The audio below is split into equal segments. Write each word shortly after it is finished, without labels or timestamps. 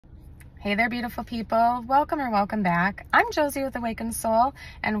Hey there, beautiful people. Welcome or welcome back. I'm Josie with Awakened Soul,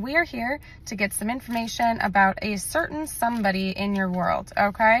 and we are here to get some information about a certain somebody in your world,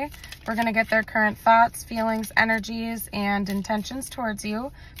 okay? We're going to get their current thoughts, feelings, energies, and intentions towards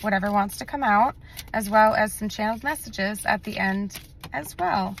you, whatever wants to come out, as well as some channeled messages at the end as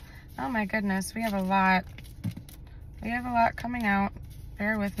well. Oh my goodness, we have a lot. We have a lot coming out.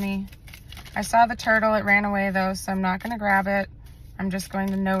 Bear with me. I saw the turtle. It ran away, though, so I'm not going to grab it. I'm just going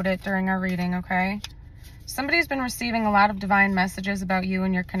to note it during our reading, okay? Somebody's been receiving a lot of divine messages about you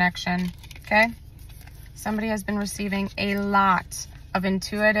and your connection, okay? Somebody has been receiving a lot of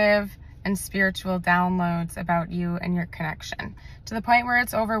intuitive and spiritual downloads about you and your connection, to the point where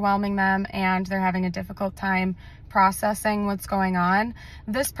it's overwhelming them and they're having a difficult time processing what's going on.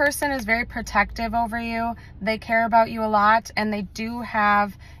 This person is very protective over you. They care about you a lot, and they do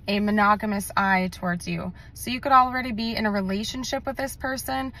have a monogamous eye towards you. So you could already be in a relationship with this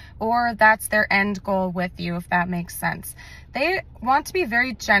person, or that's their end goal with you, if that makes sense. They want to be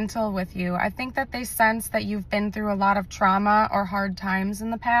very gentle with you. I think that they sense that you've been through a lot of trauma or hard times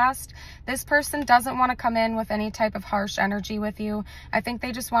in the past. This person doesn't want to come in with any type of harsh energy with you. I think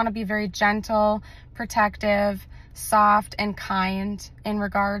they just want to be very gentle, protective, soft, and kind in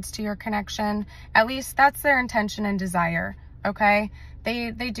regards to your connection. At least that's their intention and desire, okay?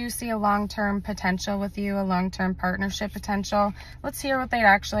 They do see a long-term potential with you, a long-term partnership potential. Let's hear what they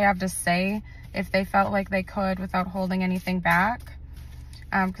actually have to say, if they felt like they could without holding anything back.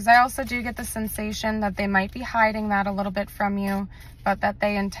 Because I also do get the sensation that they might be hiding that a little bit from you, but that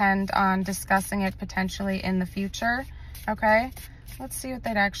they intend on discussing it potentially in the future, okay? Let's see what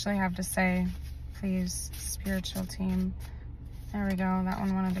they'd actually have to say. Please, spiritual team. There we go. That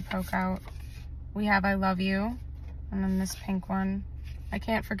one wanted to poke out. We have I love you. And then this pink one. I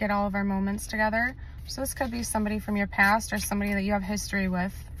can't forget all of our moments together. So this could be somebody from your past or somebody that you have history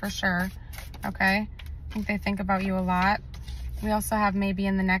with, for sure. Okay? I think they think about you a lot. We also have maybe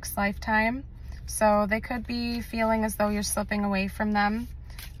in the next lifetime. So they could be feeling as though you're slipping away from them.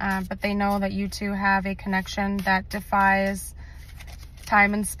 But they know that you two have a connection that defies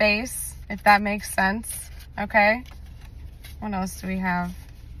time and space, if that makes sense. Okay? What else do we have?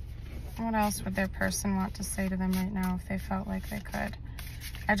 What else would their person want to say to them right now if they felt like they could?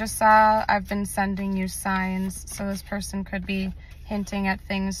 I just saw I've been sending you signs, so this person could be hinting at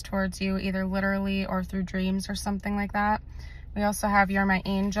things towards you, either literally or through dreams or something like that. We also have you're my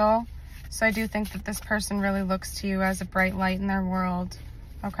angel. So I do think that this person really looks to you as a bright light in their world.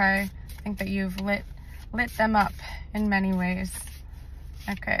 Okay? I think that you've lit them up in many ways.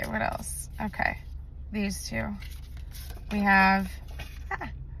 Okay, what else? Okay, these two. We have,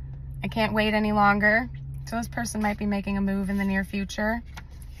 I can't wait any longer. So this person might be making a move in the near future.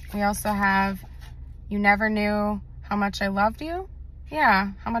 We also have, you never knew how much I loved you.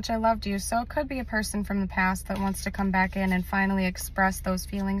 Yeah, how much I loved you. So it could be a person from the past that wants to come back in and finally express those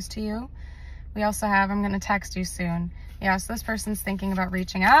feelings to you. We also have, I'm going to text you soon. Yeah, so this person's thinking about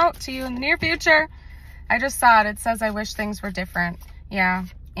reaching out to you in the near future. I just saw it. It says, I wish things were different. Yeah,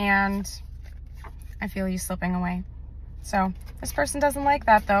 and I feel you slipping away. So this person doesn't like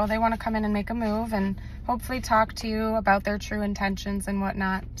that, though. They want to come in and make a move and hopefully talk to you about their true intentions and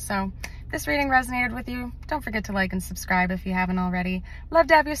whatnot. So if this reading resonated with you, don't forget to like and subscribe if you haven't already. Love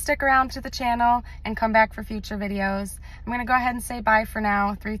to have you stick around to the channel and come back for future videos. I'm going to go ahead and say bye for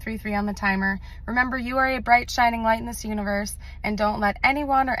now. 333 on the timer. Remember, you are a bright, shining light in this universe, and don't let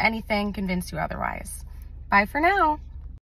anyone or anything convince you otherwise. Bye for now.